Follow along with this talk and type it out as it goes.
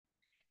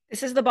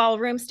This is the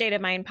Ballroom State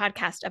of Mind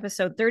podcast,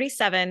 episode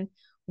 37,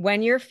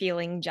 When You're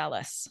Feeling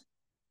Jealous.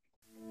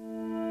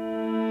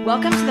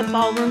 Welcome to the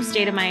Ballroom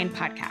State of Mind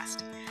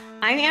podcast.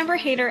 I'm Amber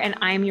Hayter and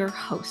I'm your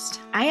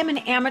host. I am an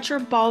amateur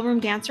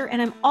ballroom dancer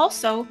and I'm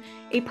also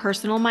a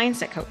personal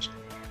mindset coach.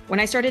 When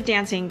I started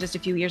dancing just a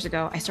few years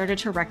ago, I started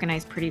to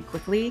recognize pretty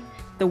quickly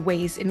the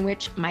ways in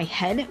which my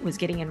head was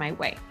getting in my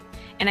way.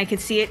 And I could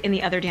see it in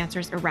the other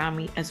dancers around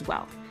me as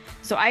well.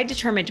 So I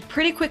determined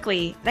pretty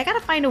quickly that I got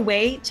to find a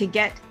way to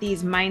get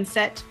these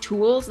mindset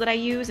tools that I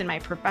use in my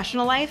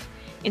professional life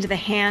into the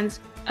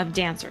hands of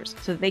dancers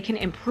so that they can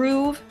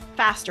improve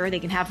faster, they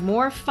can have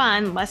more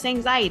fun, less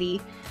anxiety,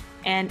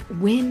 and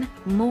win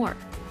more.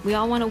 We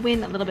all want to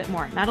win a little bit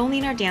more, not only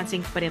in our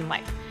dancing, but in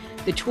life.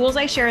 The tools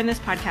I share in this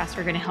podcast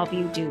are going to help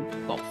you do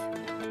both.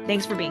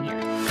 Thanks for being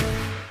here.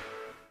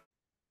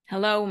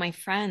 Hello, my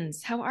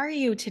friends. How are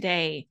you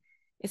today?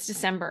 It's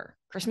December.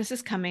 Christmas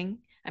is coming.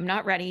 I'm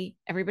not ready.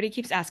 Everybody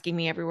keeps asking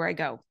me everywhere I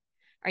go,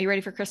 are you ready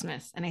for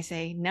Christmas? And I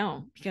say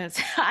no, because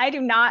I do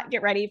not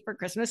get ready for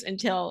Christmas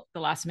until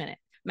the last minute.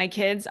 My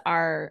kids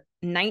are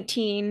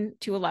 19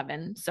 to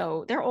 11,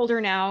 so they're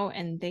older now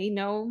and they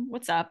know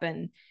what's up.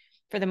 And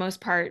for the most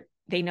part,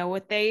 they know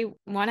what they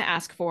want to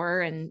ask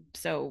for. And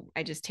so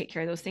I just take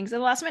care of those things at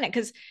the last minute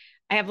because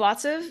I have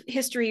lots of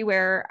history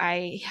where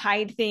I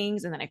hide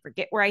things and then I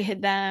forget where I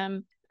hid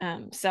them.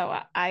 So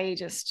I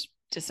just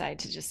decide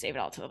to just save it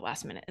all to the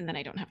last minute and then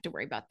I don't have to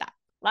worry about that.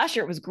 Last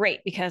year it was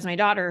great because my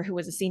daughter, who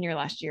was a senior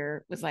last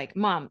year, was like,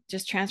 Mom,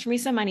 just transfer me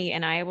some money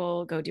and I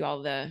will go do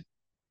a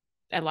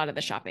lot of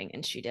the shopping.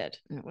 And she did.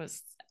 And it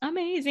was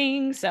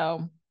amazing.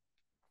 So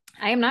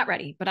I am not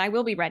ready, but I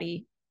will be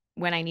ready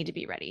when I need to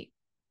be ready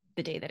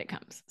the day that it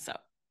comes. So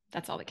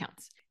that's all that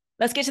counts.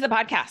 Let's get to the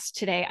podcast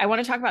today. I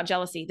want to talk about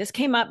jealousy. This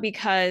came up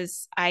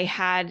because I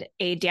had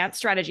a dance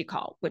strategy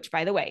call, which,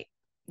 by the way,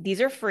 these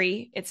are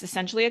free. It's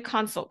essentially a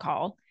consult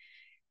call.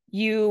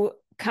 You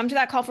come to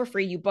that call for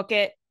free. You book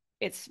it.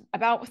 It's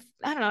about,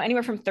 I don't know,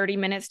 anywhere from 30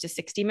 minutes to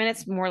 60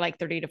 minutes, more like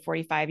 30 to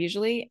 45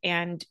 usually.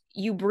 And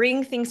you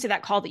bring things to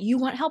that call that you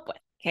want help with.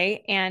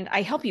 Okay. And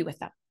I help you with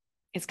them.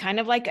 It's kind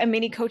of like a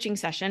mini coaching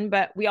session,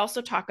 but we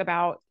also talk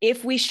about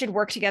if we should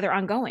work together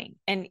ongoing.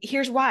 And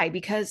here's why,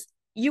 because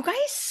you guys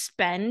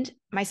spend,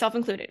 myself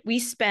included, we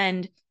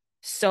spend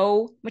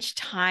so much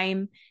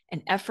time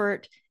and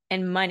effort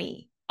and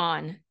money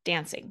on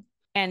dancing.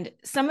 And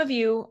some of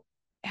you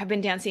have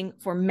been dancing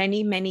for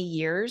many, many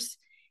years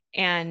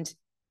and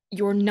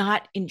you're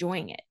not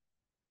enjoying it.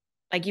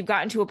 Like you've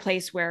gotten to a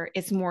place where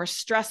it's more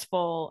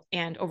stressful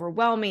and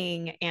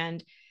overwhelming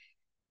and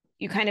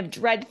you kind of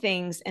dread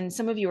things. And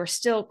some of you are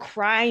still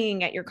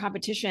crying at your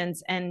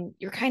competitions and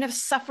you're kind of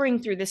suffering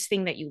through this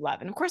thing that you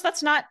love. And of course,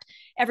 that's not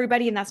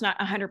everybody and that's not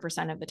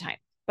 100% of the time,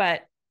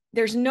 but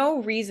there's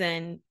no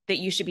reason that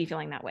you should be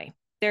feeling that way.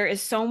 There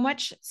is so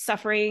much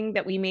suffering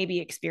that we may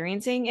be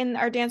experiencing in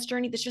our dance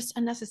journey that's just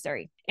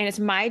unnecessary. And it's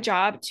my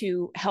job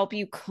to help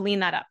you clean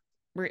that up.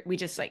 We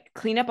just like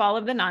clean up all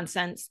of the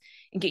nonsense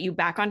and get you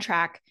back on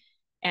track.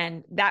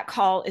 And that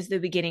call is the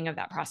beginning of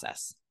that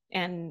process.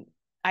 And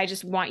I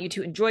just want you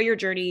to enjoy your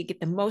journey, get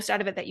the most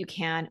out of it that you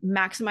can,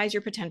 maximize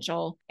your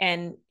potential.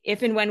 And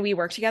if and when we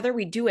work together,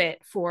 we do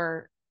it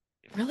for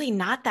really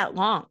not that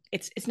long.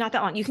 It's not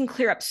that long. You can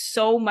clear up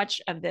so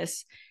much of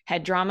this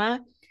head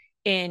drama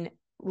in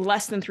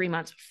less than 3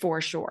 months for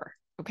sure.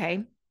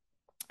 Okay.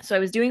 So I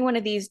was doing one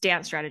of these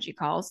dance strategy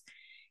calls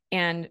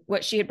and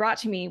what she had brought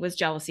to me was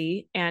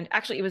jealousy. And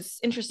actually it was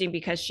interesting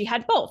because she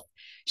had both.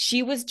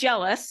 She was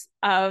jealous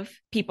of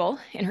people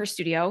in her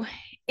studio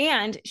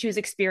and she was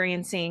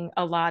experiencing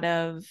a lot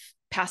of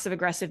passive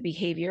aggressive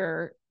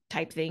behavior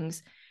type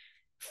things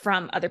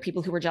from other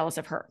people who were jealous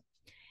of her.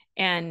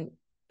 And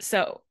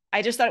so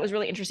I just thought it was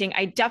really interesting.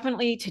 I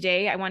definitely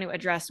today, I want to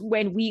address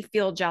when we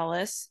feel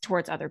jealous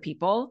towards other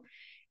people.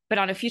 But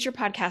on a future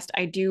podcast,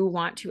 I do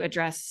want to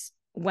address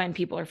when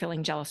people are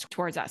feeling jealous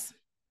towards us.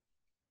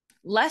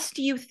 Lest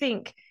you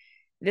think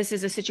this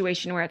is a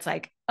situation where it's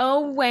like,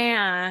 oh,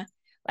 wow,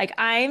 like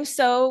I'm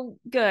so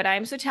good,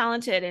 I'm so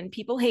talented, and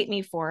people hate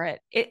me for it.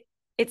 It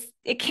can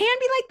be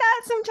like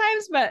that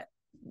sometimes,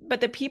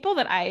 but the people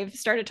that I've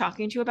started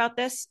talking to about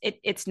this,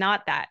 it's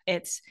not that.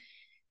 It's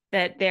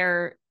that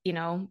they're,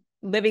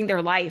 living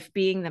their life,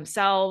 being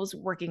themselves,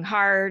 working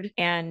hard,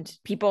 and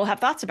people have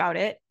thoughts about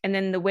it. And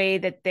then the way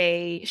that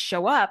they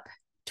show up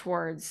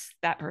towards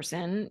that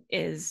person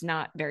is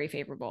not very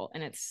favorable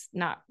and it's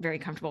not very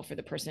comfortable for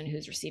the person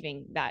who's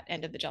receiving that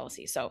end of the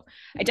jealousy. So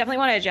I definitely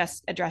want to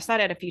address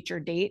that at a future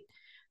date.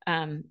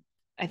 I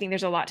think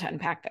there's a lot to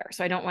unpack there.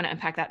 So I don't want to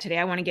unpack that today.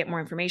 I want to get more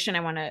information.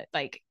 I want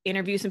to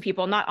interview some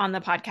people, not on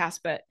the podcast,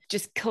 but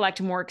just collect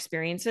more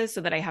experiences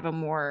so that I have a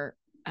more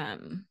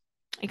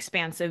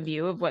expansive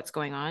view of what's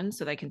going on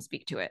so that I can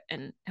speak to it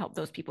and help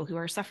those people who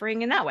are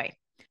suffering in that way.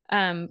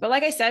 But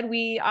like I said,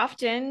 we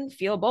often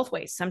feel both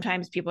ways.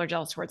 Sometimes people are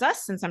jealous towards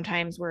us and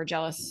sometimes we're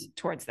jealous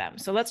towards them.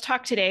 So let's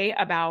talk today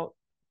about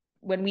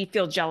when we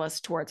feel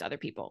jealous towards other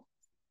people.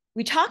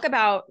 We talk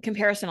about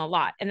comparison a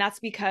lot, and that's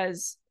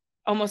because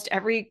almost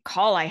every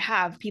call I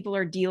have, people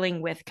are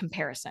dealing with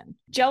comparison.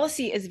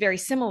 Jealousy is very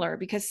similar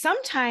because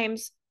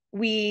sometimes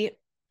we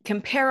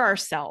compare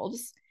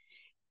ourselves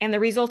and the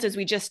result is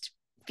we just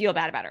feel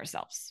bad about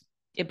ourselves.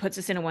 It puts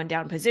us in a one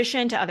down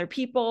position to other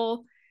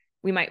people.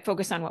 We might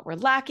focus on what we're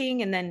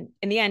lacking. And then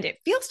in the end, it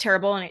feels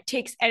terrible and it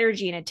takes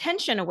energy and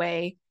attention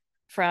away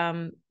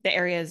from the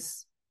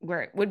areas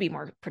where it would be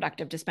more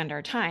productive to spend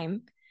our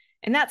time.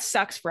 And that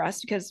sucks for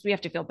us because we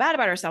have to feel bad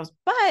about ourselves,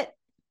 but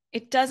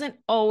it doesn't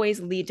always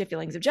lead to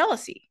feelings of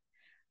jealousy.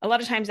 A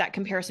lot of times that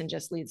comparison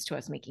just leads to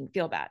us making us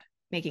feel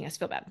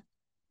bad.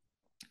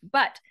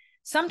 But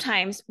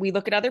sometimes we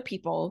look at other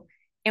people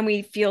and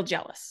we feel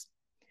jealous.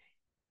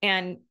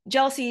 And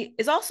jealousy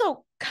is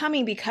also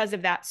coming because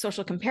of that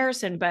social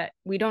comparison, but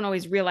we don't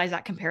always realize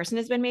that comparison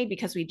has been made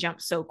because we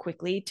jump so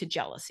quickly to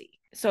jealousy.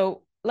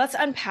 So let's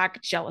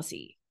unpack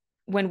jealousy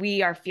when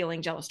we are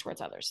feeling jealous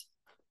towards others.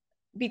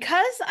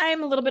 Because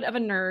I'm a little bit of a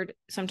nerd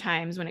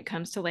sometimes when it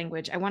comes to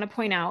language, I want to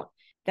point out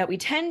that we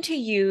tend to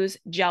use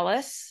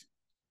jealous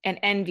and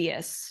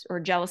envious, or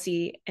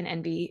jealousy and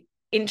envy,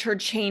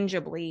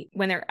 interchangeably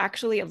when they're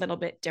actually a little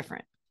bit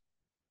different.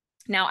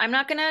 Now, I'm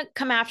not going to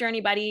come after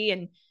anybody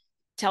and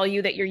tell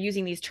you that you're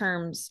using these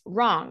terms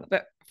wrong,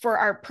 but for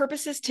our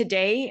purposes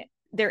today,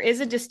 there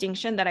is a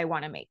distinction that I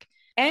want to make.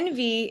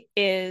 Envy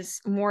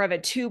is more of a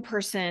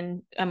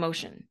two-person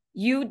emotion.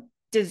 You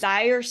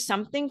desire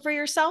something for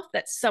yourself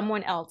that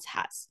someone else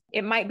has.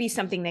 It might be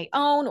something they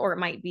own, or it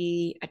might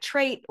be a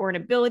trait or an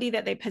ability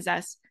that they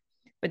possess,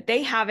 but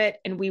they have it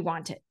and we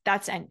want it.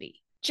 That's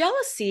envy.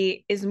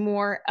 Jealousy is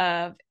more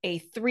of a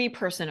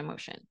three-person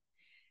emotion.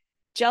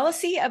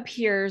 Jealousy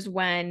appears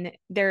when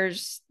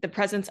there's the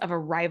presence of a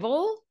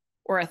rival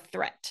or a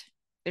threat.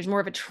 There's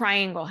more of a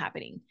triangle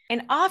happening.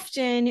 And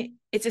often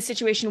it's a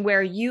situation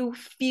where you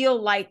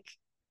feel like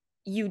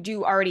you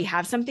do already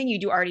have something, you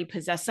do already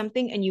possess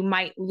something, and you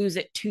might lose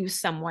it to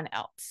someone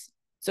else.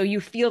 So you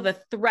feel the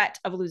threat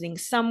of losing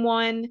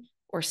someone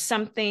or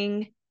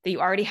something that you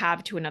already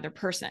have to another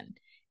person.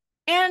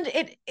 And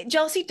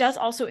jealousy does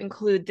also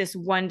include this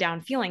one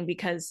down feeling,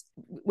 because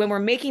when we're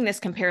making this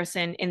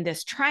comparison in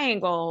this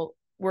triangle,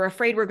 we're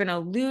afraid we're going to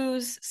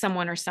lose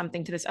someone or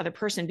something to this other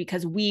person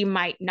because we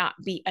might not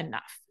be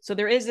enough. So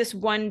there is this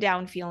one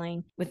down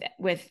feeling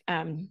with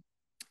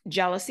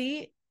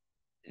jealousy,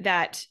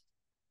 that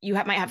you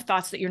might have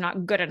thoughts that you're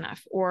not good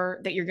enough, or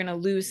that you're going to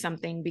lose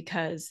something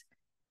because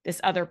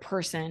this other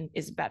person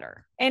is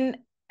better. And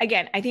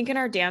again, I think in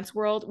our dance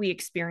world, we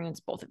experience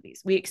both of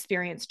these. We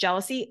experience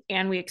jealousy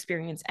and we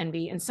experience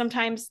envy. And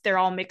sometimes they're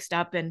all mixed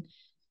up, and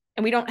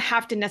we don't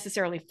have to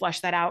necessarily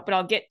flesh that out, but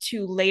I'll get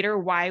to later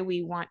why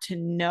we want to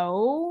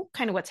know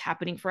kind of what's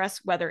happening for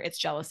us, whether it's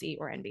jealousy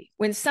or envy.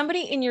 When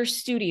somebody in your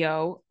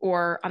studio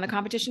or on the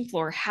competition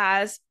floor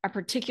has a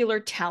particular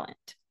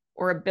talent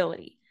or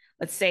ability,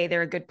 let's say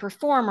they're a good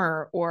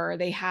performer, or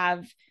they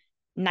have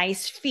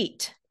nice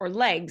feet or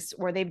legs,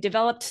 or they've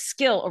developed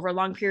skill over a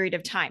long period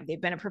of time.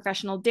 They've been a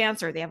professional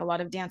dancer. They have a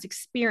lot of dance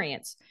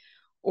experience,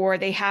 or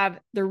they have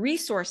the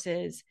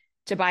resources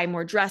to buy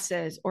more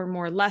dresses or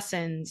more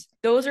lessons.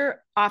 Those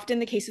are often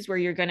the cases where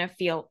you're going to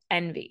feel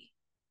envy.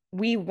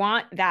 We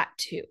want that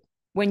too.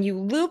 When you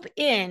loop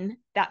in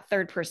that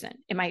third person,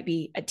 it might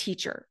be a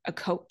teacher, a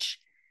coach.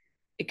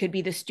 It could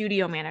be the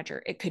studio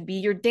manager. It could be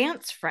your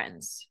dance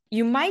friends.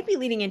 You might be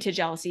leading into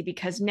jealousy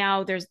because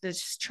now there's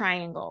this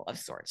triangle of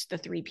sorts, the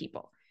three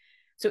people.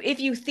 So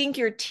if you think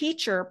your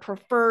teacher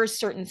prefers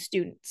certain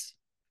students,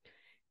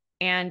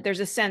 and there's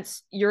a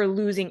sense you're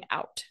losing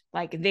out,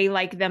 like they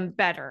like them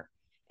better,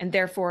 and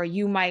therefore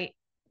you might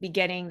be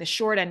getting the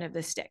short end of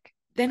the stick,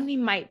 then we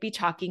might be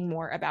talking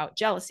more about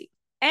jealousy.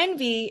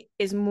 Envy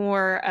is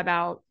more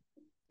about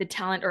the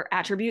talent or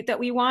attribute that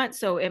we want.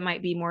 So it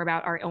might be more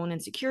about our own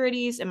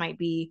insecurities. It might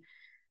be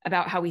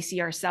about how we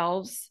see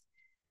ourselves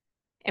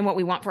and what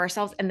we want for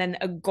ourselves, and then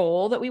a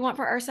goal that we want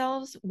for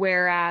ourselves.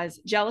 Whereas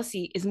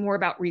jealousy is more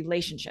about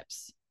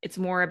relationships. It's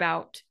more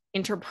about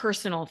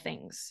interpersonal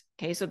things.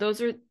 Okay. So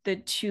those are the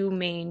two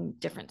main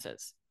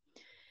differences.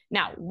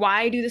 Now,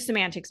 why do the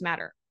semantics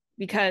matter?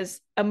 Because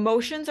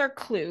emotions are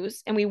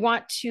clues, and we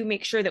want to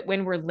make sure that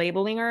when we're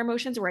labeling our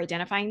emotions, we're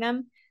identifying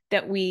them,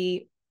 that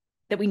we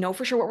know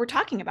for sure what we're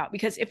talking about.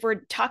 Because if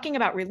we're talking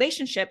about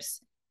relationships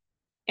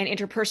and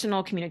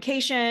interpersonal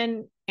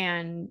communication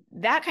and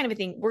that kind of a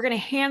thing, we're going to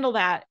handle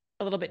that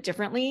a little bit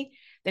differently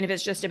than if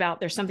it's just about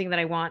there's something that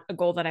I want, a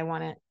goal that I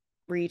want to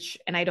reach,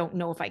 and I don't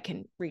know if I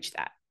can reach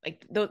that.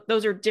 Like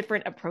those are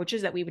different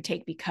approaches that we would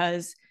take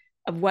because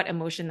of what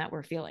emotion that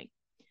we're feeling.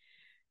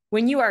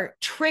 When you are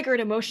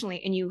triggered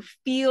emotionally and you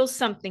feel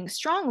something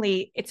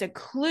strongly, it's a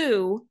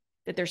clue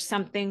that there's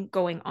something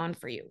going on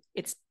for you.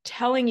 It's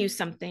telling you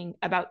something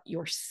about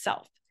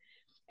yourself.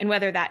 And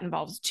whether that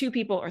involves two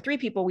people or three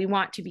people, we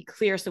want to be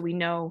clear so we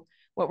know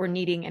what we're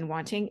needing and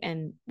wanting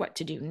and what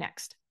to do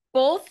next.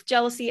 Both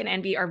jealousy and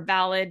envy are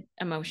valid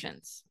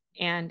emotions,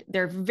 and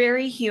they're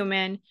very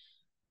human.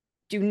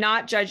 Do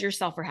not judge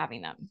yourself for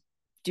having them.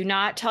 Do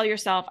not tell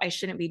yourself, I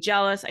shouldn't be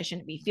jealous. I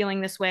shouldn't be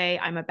feeling this way.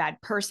 I'm a bad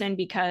person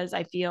because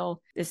I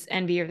feel this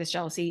envy or this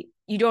jealousy.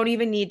 You don't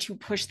even need to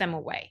push them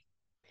away.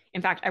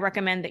 In fact, I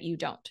recommend that you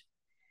don't.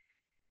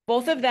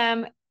 Both of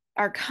them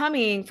are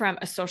coming from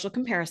a social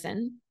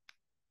comparison.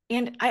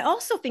 And I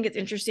also think it's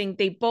interesting,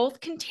 they both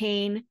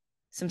contain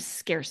some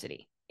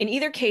scarcity. In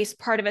either case,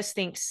 part of us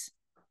thinks,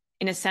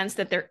 in a sense,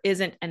 that there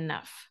isn't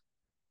enough.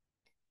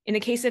 In the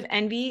case of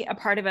envy, a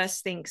part of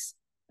us thinks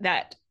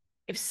that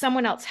if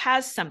someone else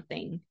has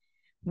something,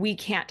 we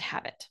can't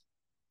have it.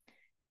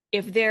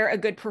 If they're a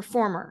good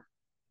performer,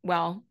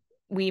 well,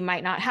 we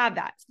might not have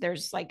that.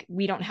 There's like,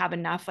 we don't have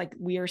enough, like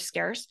we are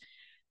scarce.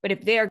 But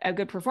if they're a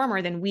good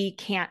performer, then we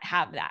can't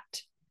have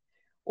that.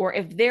 Or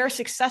if they're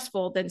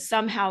successful, then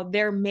somehow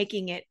they're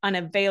making it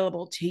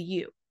unavailable to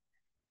you.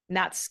 And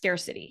that's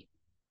scarcity.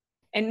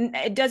 And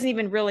it doesn't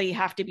even really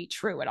have to be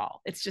true at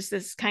all. It's just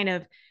this kind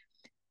of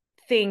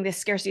thing, this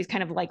scarcity is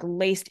kind of like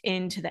laced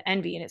into the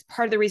envy. And it's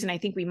part of the reason I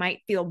think we might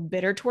feel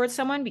bitter towards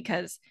someone,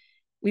 because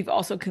we've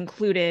also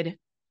concluded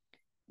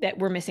that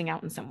we're missing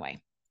out in some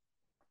way.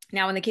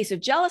 Now, in the case of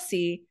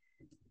jealousy,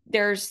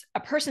 there's a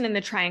person in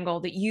the triangle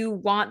that you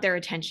want their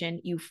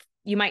attention.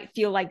 You might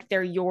feel like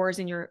they're yours,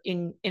 and you're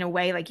in a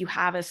way like you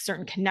have a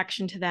certain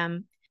connection to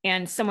them,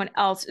 and someone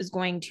else is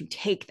going to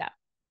take them,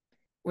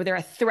 or they're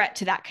a threat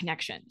to that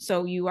connection.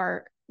 So you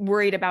are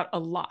worried about a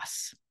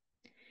loss.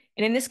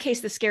 And in this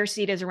case, the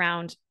scarcity is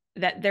around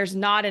that there's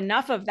not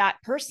enough of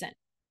that person.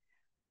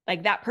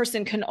 Like that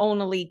person can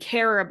only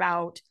care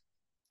about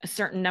a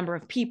certain number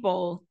of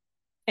people.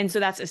 And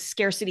so that's a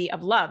scarcity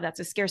of love. That's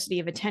a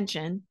scarcity of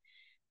attention.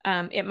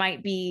 It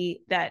might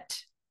be that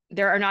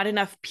there are not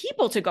enough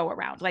people to go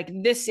around. Like,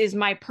 this is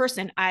my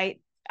person. I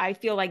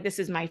feel like this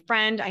is my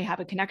friend. I have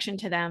a connection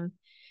to them,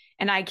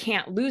 and I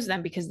can't lose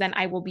them, because then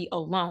I will be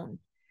alone.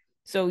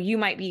 So you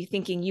might be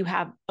thinking you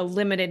have a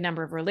limited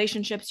number of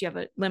relationships. You have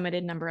a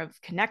limited number of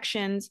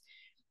connections.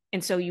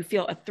 And so you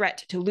feel a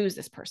threat to lose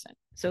this person.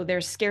 So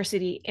there's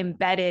scarcity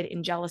embedded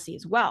in jealousy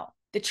as well.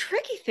 The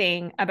tricky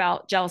thing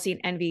about jealousy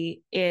and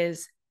envy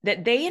is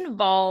that they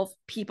involve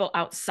people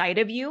outside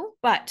of you,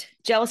 but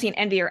jealousy and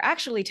envy are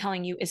actually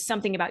telling you is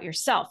something about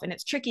yourself. And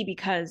it's tricky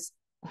because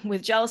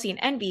with jealousy and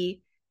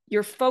envy,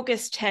 your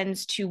focus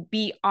tends to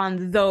be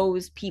on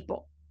those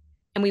people.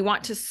 And we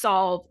want to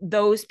solve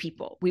those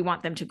people. We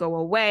want them to go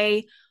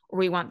away, or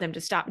we want them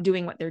to stop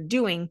doing what they're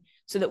doing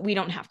so that we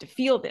don't have to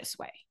feel this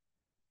way.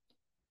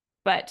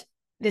 But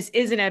this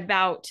isn't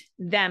about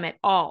them at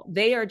all.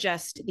 They are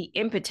just the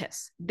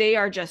impetus. They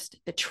are just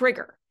the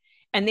trigger.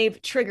 And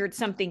they've triggered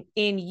something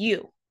in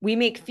you. We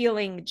make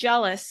feeling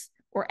jealous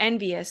or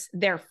envious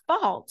their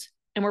fault,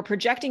 and we're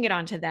projecting it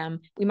onto them.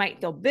 We might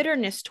feel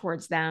bitterness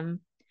towards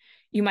them.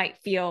 You might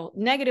feel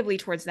negatively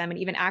towards them and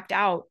even act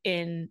out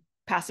in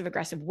passive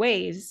aggressive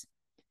ways.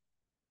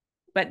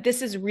 But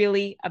this is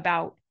really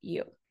about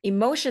you.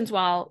 Emotions,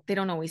 while they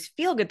don't always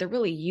feel good, they're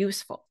really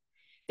useful.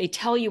 They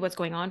tell you what's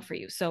going on for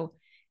you. So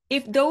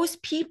if those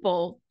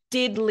people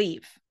did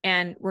leave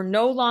and were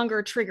no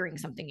longer triggering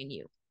something in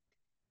you,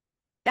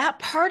 that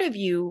part of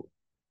you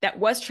that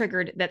was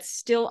triggered, that's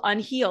still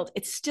unhealed,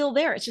 it's still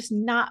there. It's just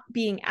not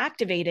being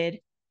activated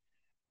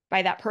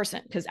by that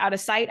person, because out of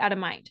sight, out of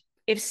mind.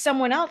 If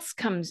someone else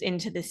comes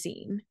into the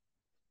scene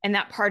and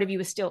that part of you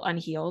is still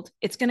unhealed,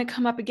 it's going to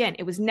come up again.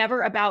 It was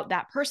never about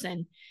that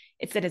person.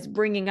 It's that it's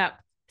bringing up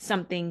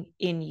something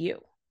in you.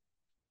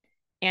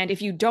 And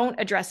if you don't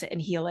address it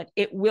and heal it,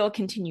 it will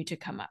continue to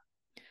come up.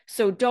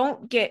 So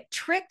don't get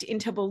tricked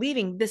into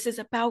believing this is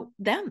about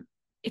them.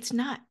 It's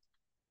not.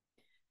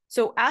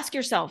 So ask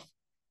yourself,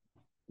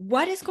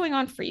 what is going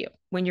on for you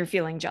when you're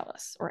feeling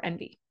jealous or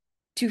envy?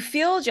 To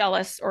feel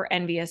jealous or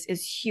envious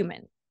is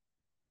human.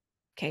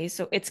 Okay,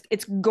 so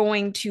it's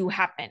going to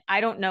happen.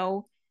 I don't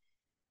know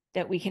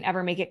that we can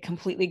ever make it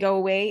completely go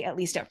away, at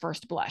least at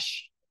first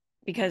blush,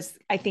 because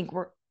I think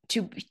we're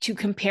to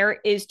compare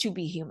is to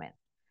be human.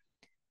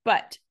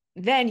 But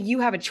then you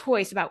have a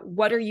choice about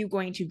what are you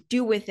going to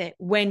do with it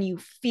when you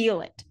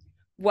feel it,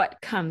 what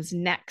comes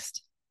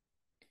next.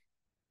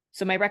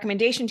 So my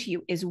recommendation to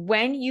you is,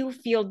 when you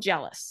feel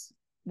jealous,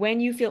 when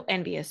you feel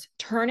envious,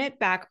 turn it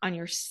back on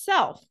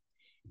yourself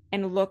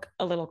and look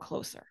a little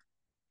closer.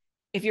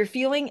 If you're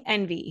feeling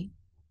envy,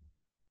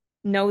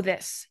 know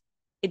this.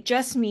 It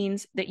just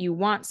means that you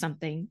want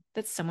something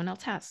that someone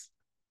else has.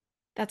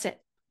 That's it.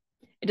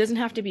 It doesn't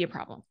have to be a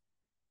problem.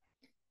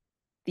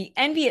 The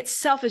envy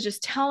itself is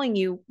just telling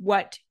you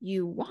what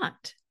you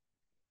want.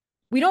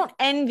 We don't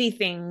envy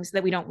things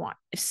that we don't want.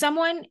 If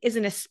someone is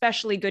an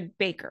especially good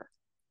baker,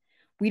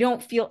 we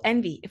don't feel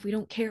envy if we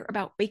don't care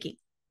about baking.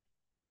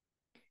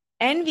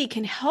 Envy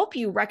can help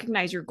you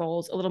recognize your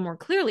goals a little more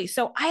clearly.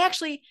 So I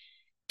actually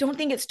don't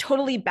think it's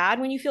totally bad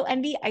when you feel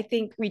envy. I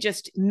think we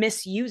just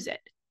misuse it.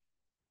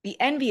 The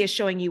envy is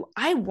showing you,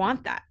 I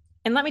want that.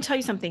 And let me tell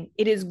you something,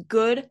 it is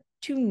good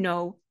to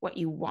know what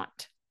you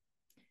want.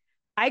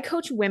 I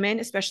coach women,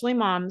 especially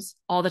moms,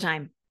 all the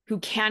time, who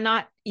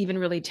cannot even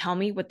really tell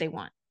me what they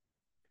want.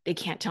 They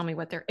can't tell me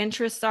what their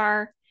interests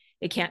are.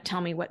 They can't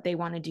tell me what they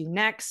want to do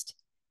next.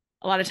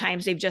 A lot of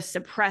times they've just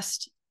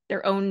suppressed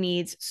their own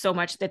needs so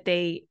much that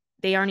they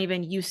aren't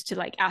even used to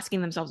like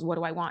asking themselves, what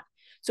do I want?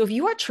 So if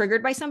you are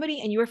triggered by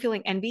somebody and you are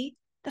feeling envy,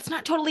 that's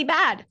not totally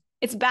bad.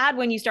 It's bad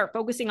when you start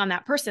focusing on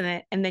that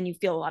person and then you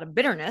feel a lot of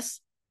bitterness.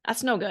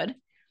 That's no good.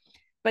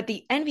 But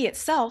the envy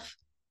itself,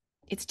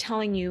 it's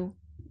telling you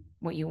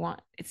what you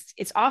want.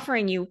 It's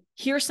offering you,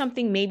 here's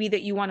something maybe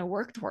that you want to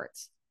work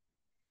towards.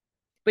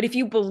 But if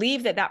you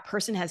believe that that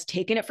person has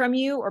taken it from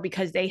you, or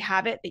because they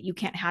have it that you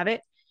can't have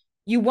it,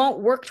 you won't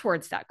work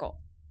towards that goal.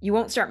 You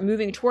won't start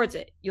moving towards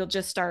it. You'll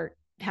just start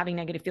having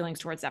negative feelings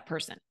towards that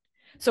person.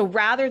 So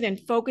rather than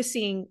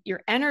focusing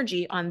your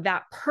energy on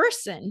that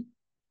person,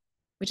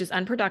 which is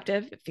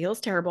unproductive, it feels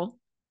terrible,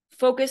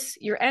 focus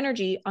your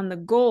energy on the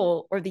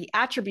goal or the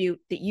attribute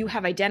that you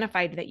have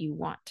identified that you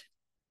want.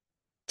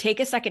 Take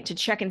a second to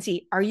check and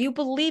see, are you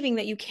believing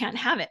that you can't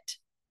have it?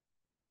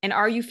 And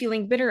are you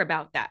feeling bitter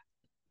about that?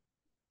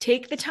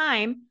 Take the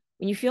time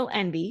when you feel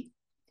envy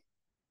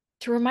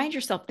to remind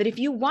yourself that if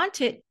you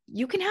want it,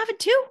 you can have it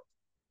too.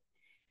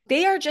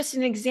 They are just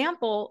an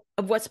example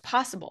of what's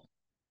possible.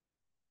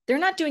 They're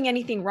not doing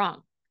anything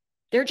wrong.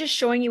 They're just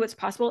showing you what's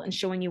possible and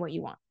showing you what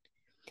you want.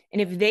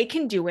 And if they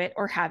can do it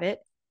or have it,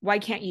 why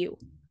can't you?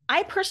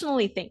 I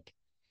personally think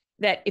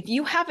that if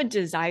you have a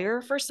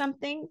desire for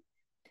something,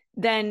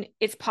 then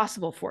it's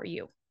possible for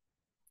you.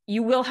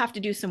 You will have to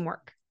do some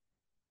work.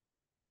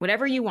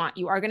 Whatever you want,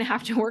 you are going to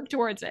have to work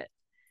towards it.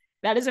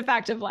 That is a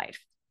fact of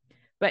life.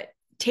 But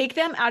take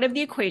them out of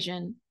the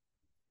equation,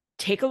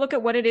 take a look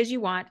at what it is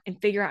you want,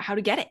 and figure out how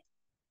to get it.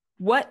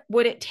 What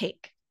would it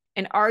take?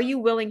 And are you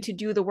willing to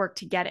do the work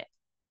to get it?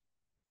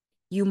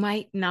 You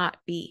might not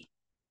be.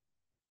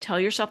 Tell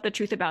yourself the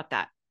truth about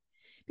that,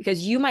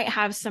 because you might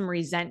have some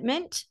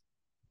resentment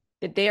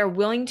that they are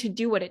willing to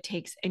do what it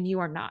takes and you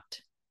are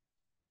not.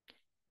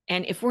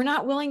 And if we're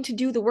not willing to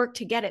do the work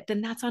to get it,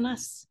 then that's on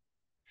us.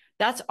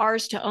 That's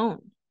ours to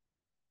own.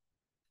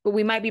 But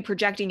we might be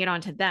projecting it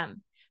onto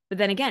them. But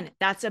then again,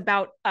 that's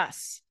about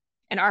us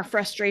and our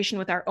frustration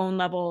with our own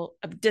level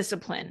of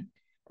discipline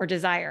or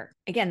desire.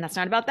 Again, that's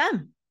not about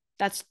them.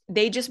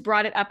 They just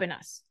brought it up in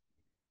us.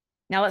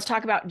 Now let's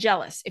talk about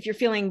jealous. If you're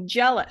feeling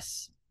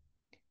jealous,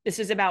 this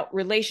is about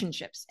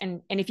relationships.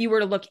 And if you were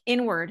to look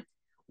inward,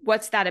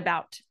 what's that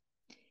about?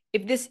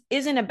 If this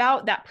isn't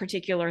about that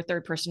particular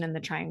third person in the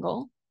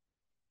triangle,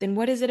 then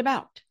what is it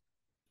about?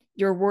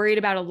 You're worried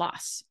about a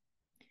loss.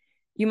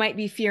 You might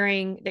be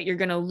fearing that you're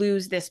going to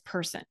lose this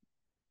person.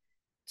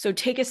 So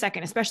take a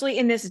second, especially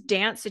in this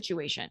dance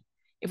situation.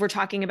 If we're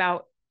talking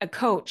about a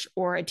coach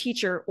or a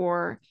teacher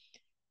or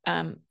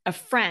a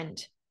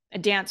friend, a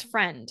dance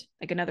friend,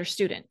 like another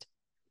student,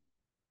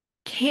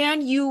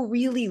 can you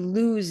really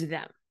lose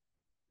them?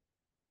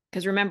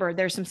 Because remember,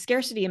 there's some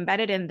scarcity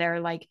embedded in there,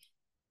 like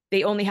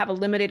they only have a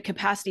limited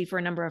capacity for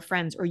a number of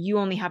friends, or you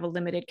only have a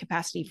limited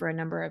capacity for a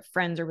number of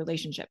friends or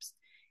relationships.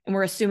 And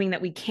we're assuming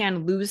that we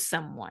can lose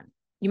someone.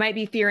 You might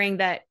be fearing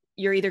that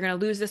you're either going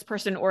to lose this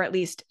person, or at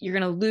least you're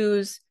going to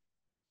lose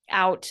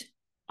out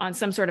on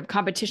some sort of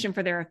competition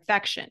for their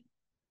affection.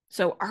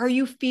 So are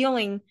you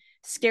feeling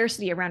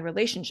scarcity around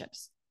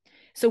relationships?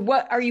 So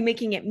what are you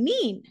making it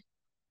mean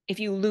if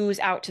you lose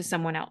out to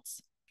someone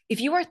else?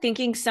 If you are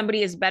thinking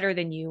somebody is better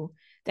than you,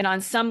 then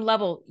on some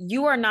level,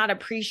 you are not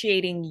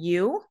appreciating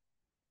you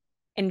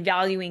and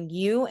valuing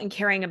you and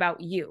caring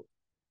about you,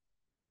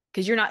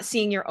 because you're not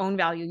seeing your own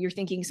value. You're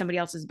thinking somebody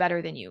else is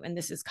better than you, and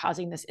this is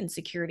causing this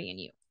insecurity in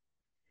you.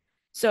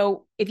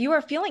 So if you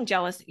are feeling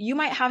jealous, you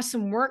might have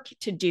some work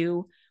to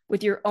do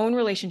with your own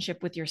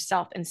relationship with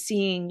yourself and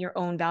seeing your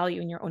own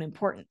value and your own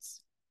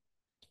importance.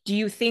 Do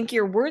you think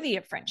you're worthy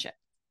of friendship?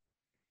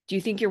 Do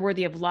you think you're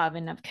worthy of love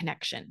and of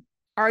connection?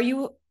 Are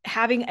you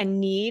having a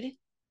need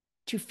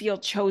to feel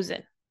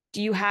chosen?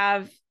 Do you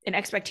have an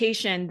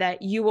expectation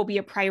that you will be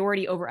a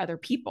priority over other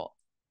people?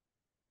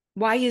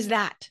 Why is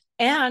that?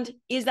 And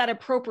is that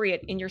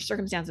appropriate in your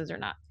circumstances or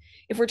not?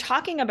 If we're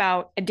talking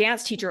about a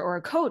dance teacher or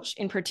a coach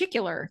in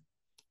particular,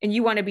 and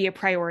you want to be a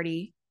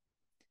priority,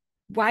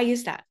 why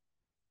is that?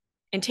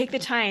 And take the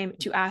time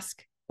to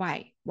ask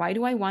why. Why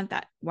do I want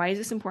that? Why is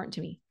this important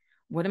to me?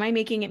 What am I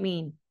making it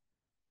mean?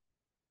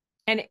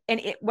 And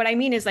what I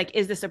mean is, like,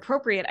 is this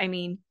appropriate? I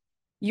mean,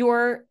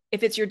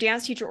 if it's your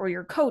dance teacher or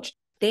your coach,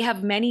 they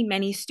have many,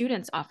 many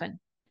students often.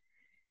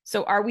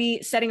 So are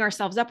we setting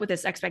ourselves up with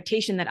this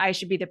expectation that I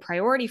should be the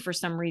priority for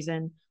some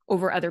reason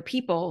over other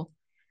people?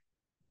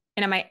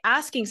 And am I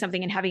asking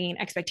something and having an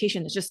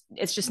expectation that's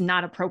it's just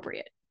not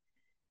appropriate?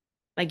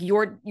 Like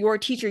your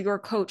teacher, your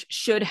coach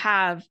should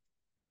have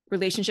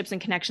relationships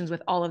and connections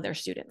with all of their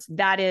students.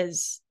 That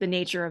is the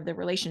nature of the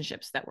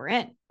relationships that we're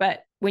in.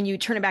 But when you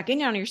turn it back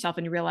in on yourself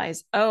and you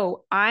realize,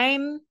 oh,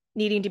 I'm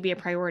needing to be a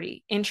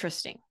priority.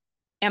 Interesting.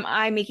 Am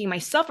I making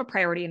myself a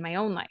priority in my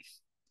own life?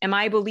 Am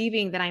I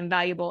believing that I'm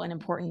valuable and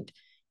important,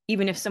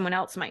 even if someone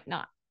else might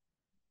not?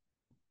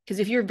 Because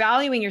if you're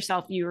valuing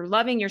yourself, you're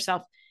loving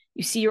yourself,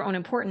 you see your own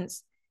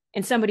importance,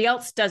 and somebody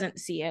else doesn't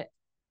see it,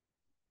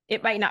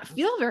 it might not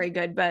feel very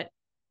good, but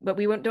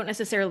we don't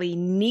necessarily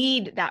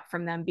need that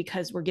from them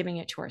because we're giving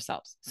it to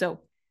ourselves.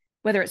 So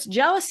whether it's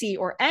jealousy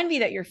or envy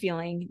that you're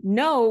feeling,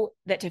 know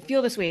that to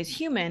feel this way is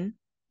human,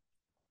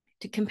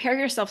 To compare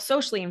yourself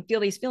socially and feel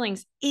these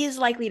feelings is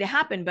likely to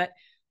happen, but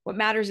what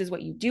matters is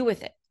what you do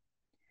with it.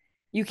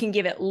 You can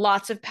give it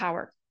lots of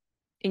power,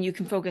 and you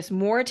can focus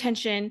more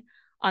attention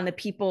on the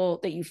people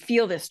that you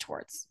feel this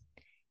towards.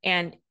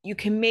 And you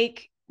can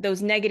make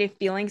those negative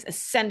feelings a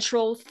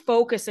central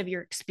focus of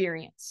your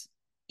experience,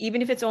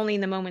 even if it's only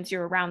in the moments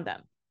you're around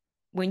them.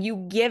 When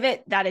you give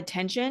it that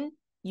attention,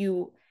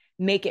 you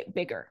make it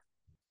bigger.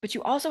 But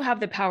you also have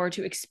the power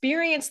to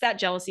experience that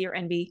jealousy or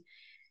envy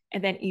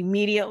and then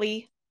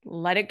immediately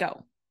let it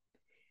go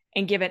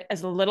and give it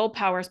as little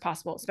power as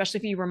possible, especially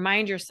if you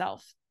remind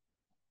yourself,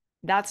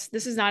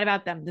 this is not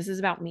about them. This is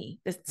about me.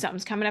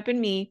 Something's coming up in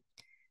me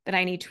that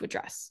I need to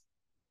address.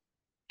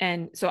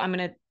 And so I'm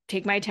going to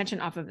take my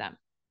attention off of them,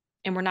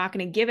 and we're not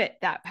going to give it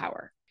that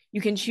power.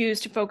 You can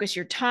choose to focus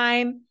your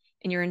time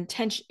and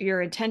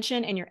your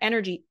attention and your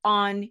energy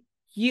on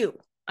you,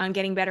 on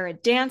getting better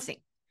at dancing,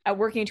 at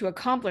working to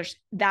accomplish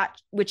that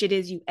which it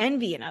is you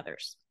envy in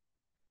others.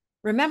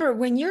 Remember,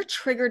 when you're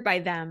triggered by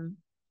them,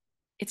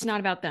 it's not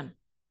about them.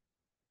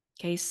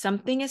 Okay,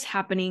 something is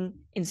happening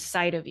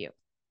inside of you.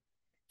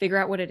 Figure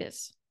out what it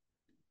is.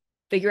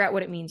 Figure out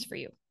what it means for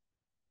you.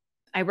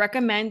 I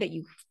recommend that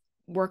you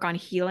work on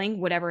healing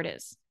whatever it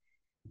is.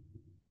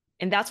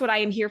 And that's what I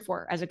am here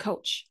for as a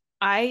coach.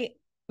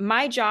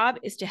 My job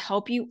is to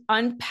help you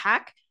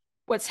unpack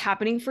what's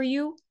happening for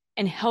you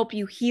and help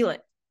you heal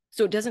it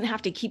so it doesn't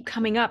have to keep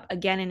coming up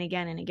again and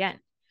again and again.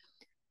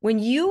 When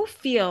you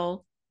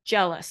feel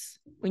jealous,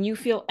 when you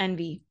feel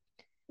envy,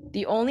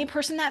 the only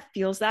person that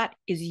feels that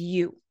is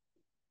you.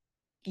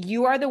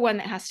 You are the one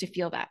that has to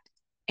feel that.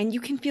 And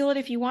you can feel it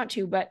if you want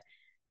to, but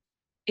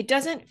it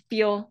doesn't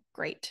feel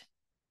great.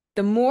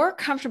 The more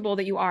comfortable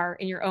that you are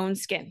in your own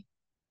skin,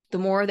 the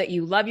more that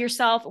you love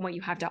yourself and what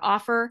you have to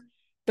offer,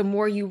 the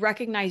more you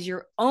recognize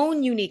your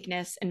own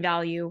uniqueness and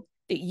value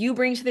that you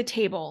bring to the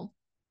table,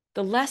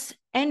 the less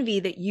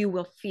envy that you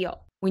will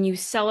feel. When you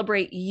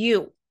celebrate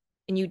you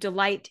and you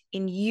delight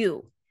in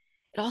you,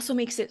 it also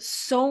makes it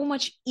so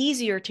much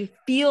easier to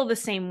feel the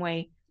same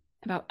way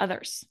about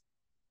others.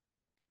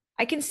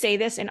 I can say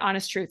this in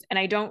honest truth, and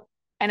I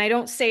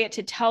don't say it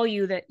to tell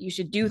you that you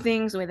should do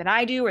things the way that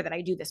I do or that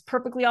I do this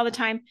perfectly all the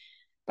time,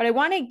 but I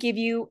want to give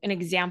you an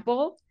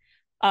example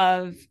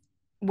of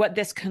what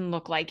this can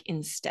look like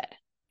instead.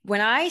 When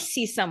I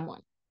see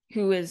someone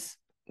who is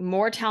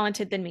more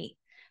talented than me,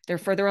 they're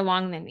further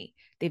along than me,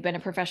 they've been a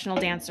professional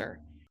dancer,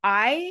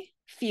 I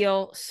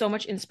feel so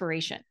much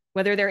inspiration,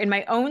 whether they're in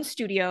my own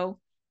studio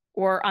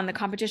or on the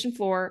competition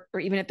floor or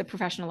even at the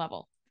professional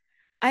level.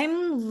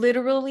 I'm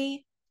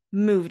literally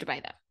moved by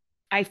them.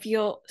 I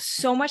feel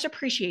so much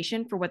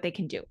appreciation for what they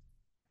can do.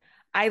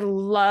 I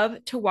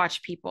love to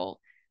watch people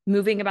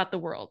moving about the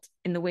world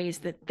in the ways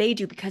that they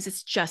do because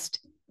it's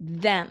just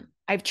them.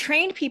 I've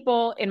trained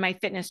people in my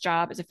fitness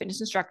job as a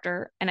fitness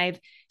instructor, and I've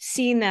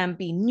seen them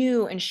be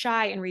new and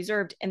shy and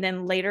reserved. And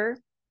then later,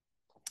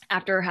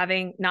 after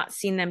having not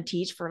seen them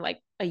teach for like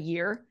a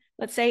year,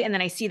 let's say, and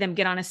then I see them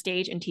get on a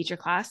stage and teach a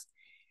class,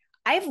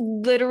 I've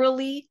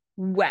literally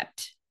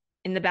wept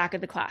in the back of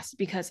the class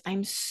because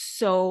I'm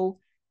so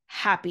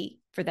happy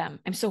for them.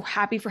 I'm so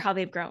happy for how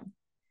they've grown.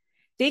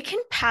 They can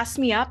pass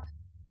me up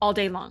all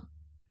day long.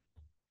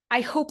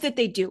 I hope that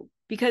they do,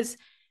 because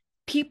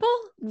people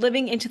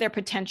living into their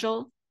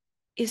potential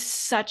is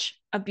such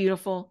a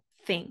beautiful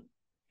thing.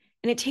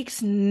 And it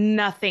takes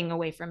nothing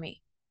away from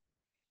me.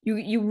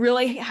 You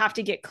really have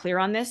to get clear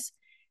on this,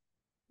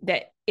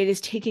 that it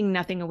is taking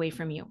nothing away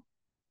from you.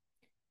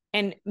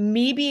 And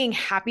me being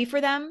happy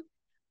for them,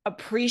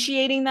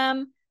 appreciating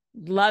them,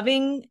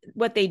 loving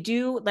what they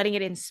do, letting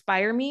it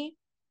inspire me,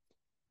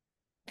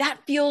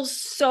 that feels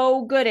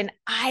so good. And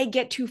I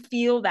get to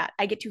feel that.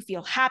 I get to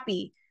feel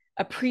happy,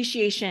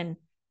 appreciation,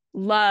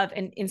 love,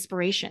 and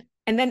inspiration.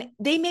 And then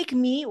they make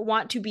me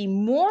want to be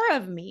more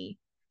of me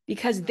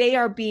because they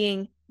are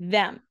being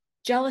them.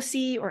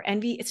 Jealousy or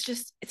envy,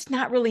 it's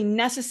not really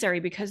necessary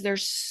because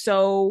there's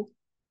so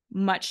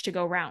much to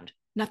go around.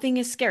 Nothing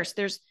is scarce.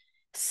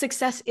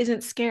 Success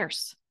isn't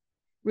scarce.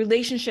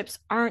 Relationships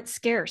aren't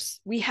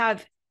scarce. We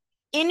have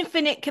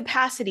infinite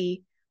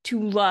capacity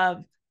to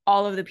love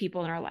all of the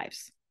people in our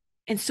lives.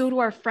 And so do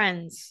our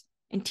friends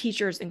and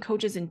teachers and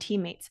coaches and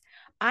teammates.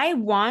 I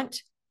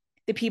want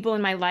the people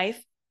in my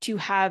life to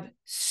have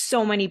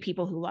so many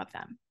people who love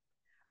them.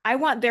 I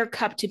want their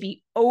cup to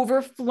be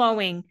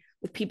overflowing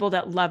with people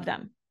that love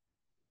them.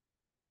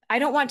 I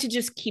don't want to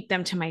just keep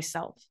them to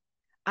myself.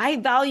 I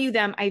value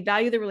them. I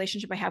value the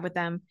relationship I have with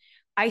them.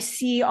 I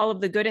see all of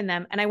the good in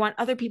them, and I want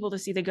other people to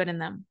see the good in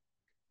them.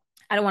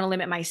 I don't want to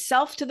limit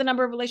myself to the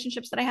number of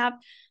relationships that I have.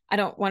 I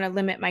don't want to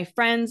limit my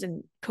friends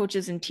and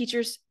coaches and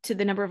teachers to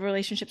the number of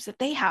relationships that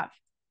they have.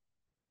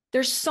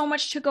 There's so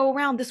much to go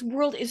around. This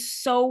world is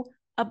so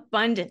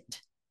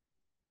abundant.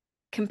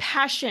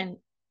 Compassion,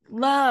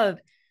 love,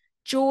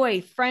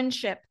 joy,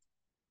 friendship,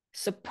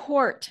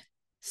 support,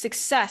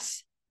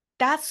 success.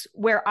 That's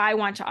where I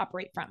want to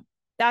operate from.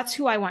 That's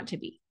who I want to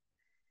be.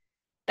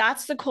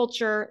 That's the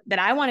culture that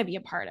I want to be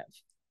a part of,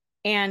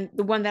 and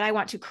the one that I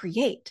want to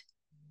create.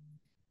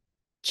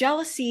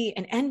 jealousy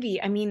and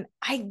envy, I mean,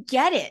 I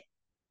get it,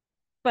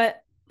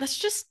 but let's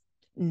just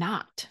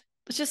not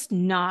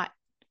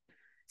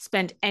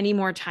spend any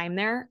more time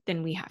there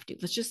than we have to.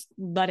 Let's just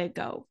let it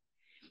go.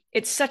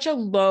 It's such a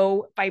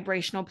low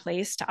vibrational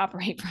place to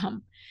operate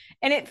from.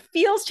 And it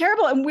feels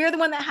terrible. And we're the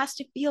one that has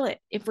to feel it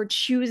if we're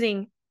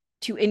choosing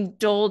to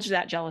indulge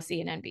that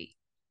jealousy and envy.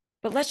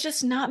 But let's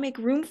just not make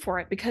room for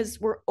it because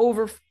we're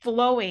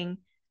overflowing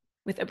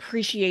with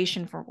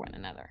appreciation for one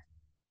another.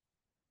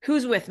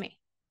 Who's with me?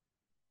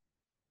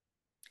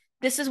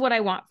 This is what I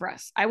want for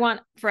us. I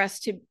want for us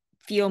to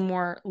feel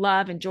more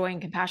love and joy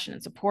and compassion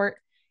and support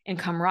and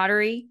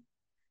camaraderie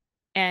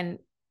and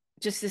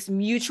just this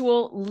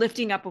mutual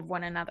lifting up of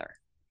one another.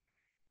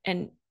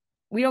 And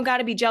we don't got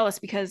to be jealous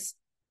because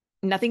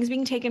nothing's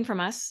being taken from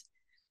us.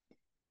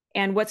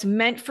 And what's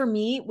meant for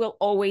me will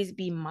always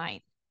be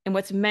mine. And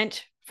what's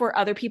meant for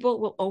other people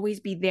will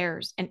always be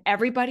theirs. And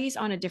everybody's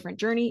on a different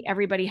journey.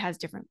 Everybody has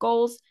different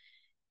goals.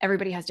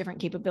 Everybody has different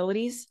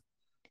capabilities.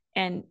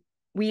 And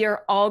we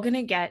are all going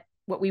to get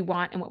what we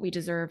want and what we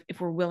deserve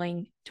if we're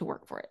willing to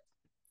work for it.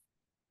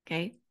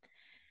 Okay.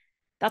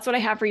 That's what I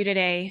have for you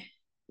today.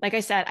 Like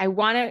I said, I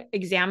want to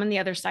examine the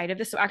other side of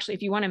this. So actually,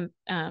 if you want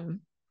to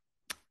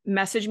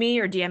message me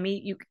or DM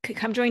me, you could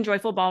come join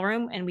Joyful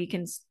Ballroom and we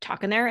can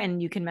talk in there,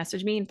 and you can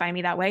message me and find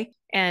me that way.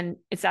 And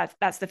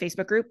that's the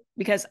Facebook group,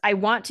 because I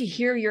want to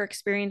hear your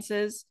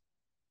experiences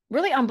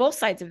really on both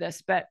sides of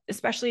this, but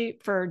especially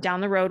for down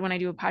the road when I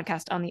do a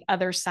podcast on the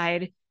other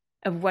side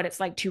of what it's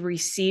like to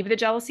receive the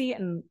jealousy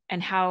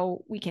and how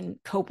we can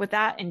cope with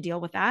that and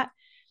deal with that.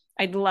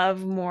 I'd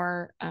love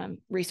more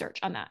research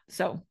on that.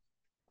 So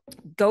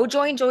go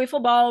join Joyful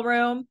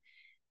Ballroom,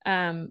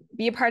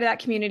 be a part of that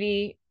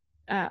community.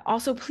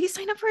 Also, please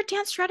sign up for a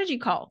dance strategy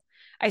call.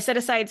 I set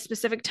aside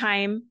specific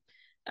time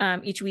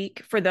each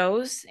week for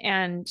those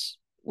and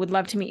would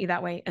love to meet you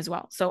that way as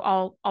well. So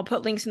I'll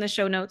put links in the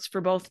show notes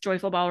for both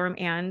Joyful Ballroom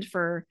and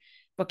for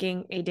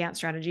booking a dance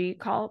strategy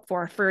call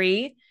for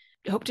free.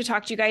 Hope to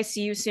talk to you guys.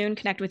 See you soon.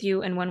 Connect with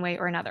you in one way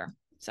or another.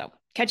 So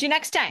catch you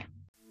next time.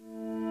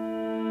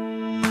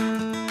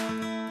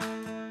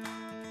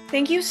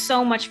 Thank you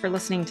so much for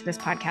listening to this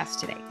podcast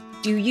today.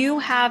 Do you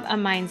have a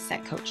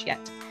mindset coach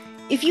yet?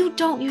 If you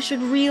don't, you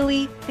should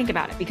really think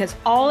about it, because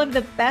all of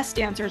the best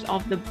dancers, all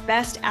of the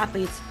best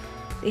athletes,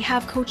 they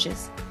have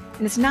coaches.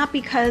 And it's not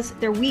because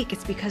they're weak,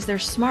 it's because they're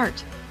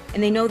smart.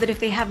 And they know that if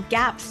they have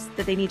gaps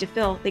that they need to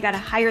fill, they got to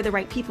hire the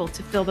right people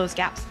to fill those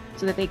gaps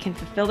so that they can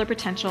fulfill their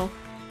potential,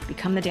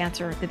 become the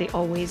dancer that they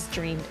always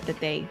dreamed that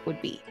they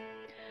would be.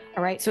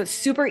 All right. So it's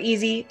super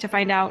easy to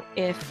find out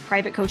if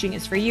private coaching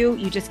is for you.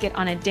 You just get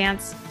on a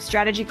dance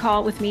strategy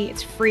call with me.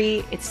 It's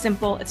free. It's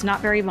simple. It's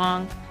not very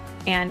long.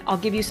 And I'll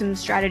give you some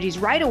strategies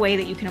right away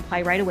that you can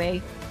apply right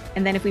away.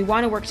 And then if we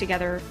want to work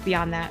together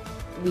beyond that,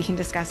 we can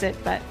discuss it.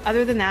 But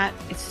other than that,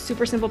 it's a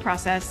super simple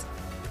process.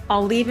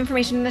 I'll leave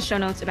information in the show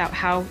notes about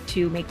how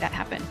to make that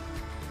happen.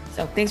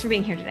 So thanks for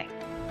being here today.